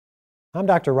I'm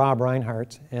Dr. Rob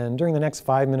Reinhardt, and during the next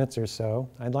 5 minutes or so,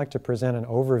 I'd like to present an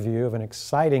overview of an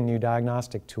exciting new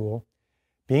diagnostic tool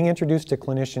being introduced to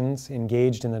clinicians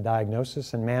engaged in the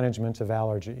diagnosis and management of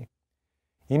allergy,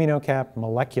 ImmunoCAP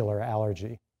molecular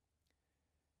allergy.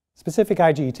 Specific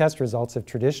IgE test results have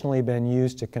traditionally been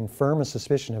used to confirm a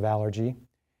suspicion of allergy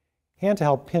and to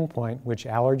help pinpoint which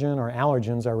allergen or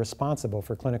allergens are responsible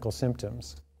for clinical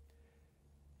symptoms.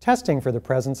 Testing for the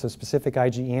presence of specific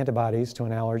IgE antibodies to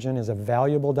an allergen is a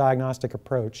valuable diagnostic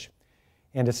approach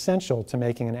and essential to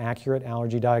making an accurate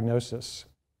allergy diagnosis.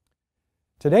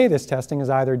 Today, this testing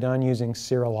is either done using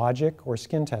serologic or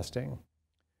skin testing.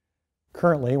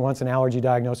 Currently, once an allergy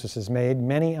diagnosis is made,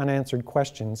 many unanswered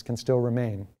questions can still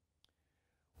remain.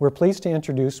 We're pleased to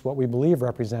introduce what we believe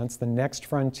represents the next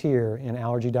frontier in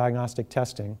allergy diagnostic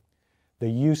testing, the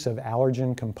use of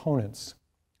allergen components.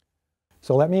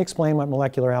 So let me explain what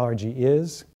molecular allergy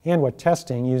is and what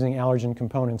testing using allergen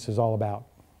components is all about.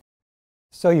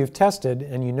 So you've tested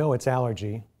and you know it's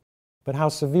allergy, but how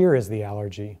severe is the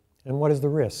allergy and what is the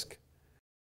risk?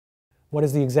 What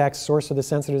is the exact source of the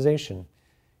sensitization?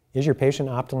 Is your patient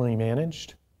optimally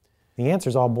managed? The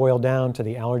answers all boil down to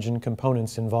the allergen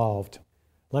components involved.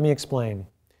 Let me explain.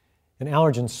 An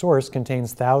allergen source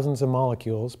contains thousands of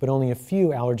molecules, but only a few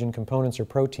allergen components or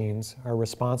proteins are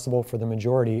responsible for the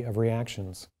majority of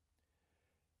reactions.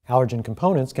 Allergen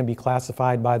components can be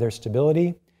classified by their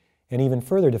stability and even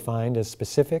further defined as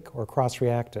specific or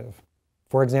cross-reactive.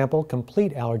 For example,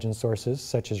 complete allergen sources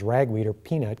such as ragweed or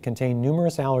peanut contain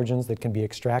numerous allergens that can be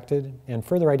extracted and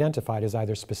further identified as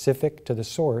either specific to the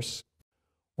source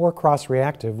or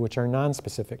cross-reactive, which are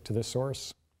nonspecific to the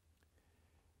source.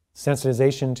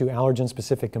 Sensitization to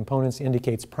allergen-specific components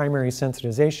indicates primary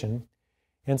sensitization,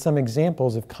 and some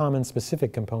examples of common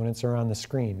specific components are on the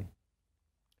screen.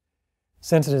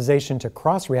 Sensitization to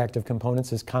cross-reactive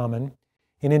components is common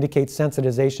and indicates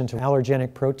sensitization to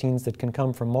allergenic proteins that can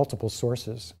come from multiple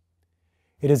sources.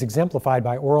 It is exemplified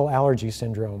by oral allergy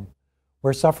syndrome,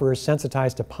 where sufferers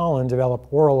sensitized to pollen develop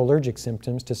oral allergic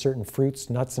symptoms to certain fruits,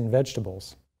 nuts, and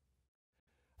vegetables.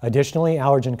 Additionally,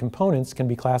 allergen components can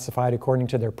be classified according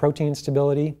to their protein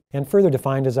stability and further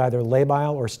defined as either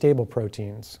labile or stable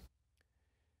proteins.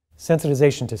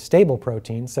 Sensitization to stable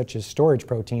proteins, such as storage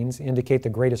proteins, indicate the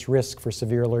greatest risk for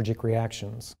severe allergic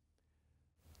reactions.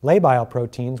 Labile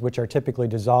proteins, which are typically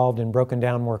dissolved and broken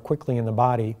down more quickly in the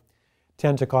body,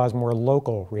 tend to cause more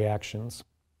local reactions,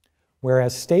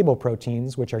 whereas stable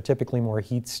proteins, which are typically more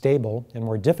heat-stable and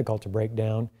more difficult to break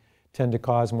down, tend to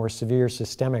cause more severe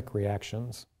systemic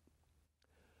reactions.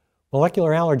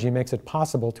 Molecular allergy makes it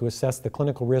possible to assess the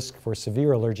clinical risk for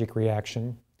severe allergic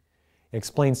reaction,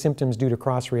 explain symptoms due to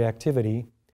cross-reactivity,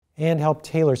 and help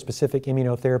tailor specific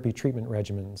immunotherapy treatment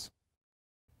regimens.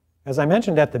 As I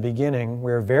mentioned at the beginning,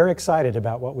 we're very excited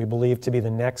about what we believe to be the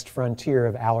next frontier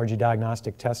of allergy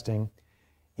diagnostic testing,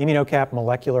 ImmunoCAP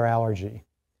molecular allergy.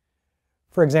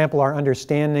 For example, our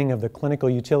understanding of the clinical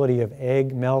utility of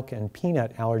egg, milk, and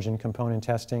peanut allergen component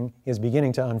testing is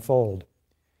beginning to unfold.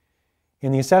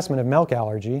 In the assessment of milk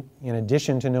allergy, in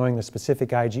addition to knowing the specific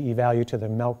IgE value to the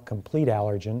milk complete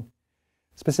allergen,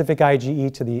 specific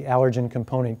IgE to the allergen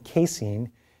component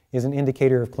casein is an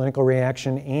indicator of clinical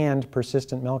reaction and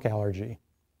persistent milk allergy.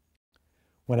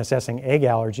 When assessing egg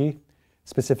allergy,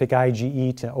 specific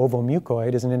IgE to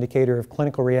ovomucoid is an indicator of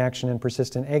clinical reaction and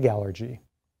persistent egg allergy.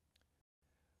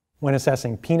 When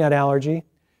assessing peanut allergy,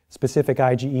 specific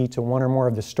IgE to one or more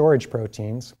of the storage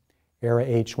proteins,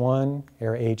 ARA-H1,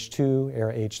 ARA-H2,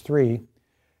 ARA-H3,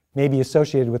 may be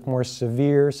associated with more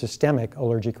severe systemic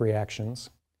allergic reactions,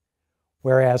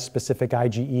 whereas specific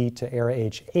IgE to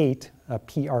ARA-H8, a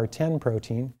PR10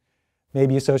 protein, may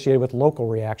be associated with local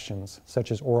reactions,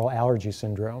 such as oral allergy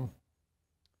syndrome.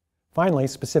 Finally,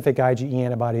 specific IgE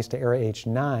antibodies to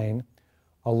ARA-H9,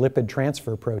 a lipid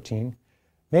transfer protein,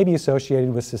 may be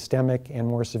associated with systemic and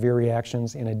more severe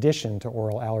reactions in addition to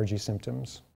oral allergy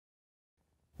symptoms.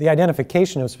 The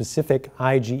identification of specific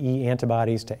IgE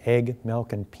antibodies to egg,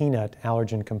 milk, and peanut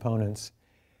allergen components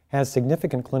has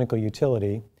significant clinical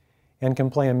utility and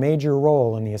can play a major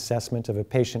role in the assessment of a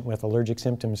patient with allergic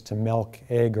symptoms to milk,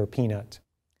 egg, or peanut.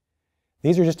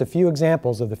 These are just a few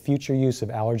examples of the future use of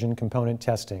allergen component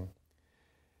testing.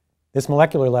 This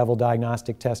molecular level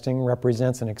diagnostic testing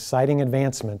represents an exciting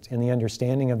advancement in the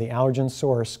understanding of the allergen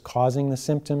source causing the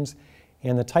symptoms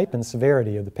and the type and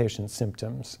severity of the patient's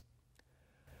symptoms.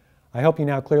 I hope you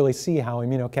now clearly see how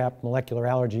ImmunoCAP molecular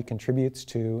allergy contributes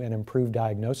to an improved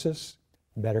diagnosis,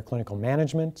 better clinical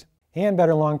management, and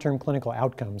better long-term clinical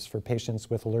outcomes for patients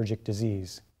with allergic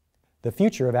disease. The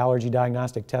future of allergy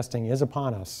diagnostic testing is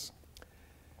upon us.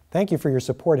 Thank you for your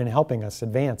support in helping us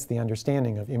advance the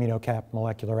understanding of immunocap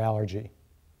molecular allergy.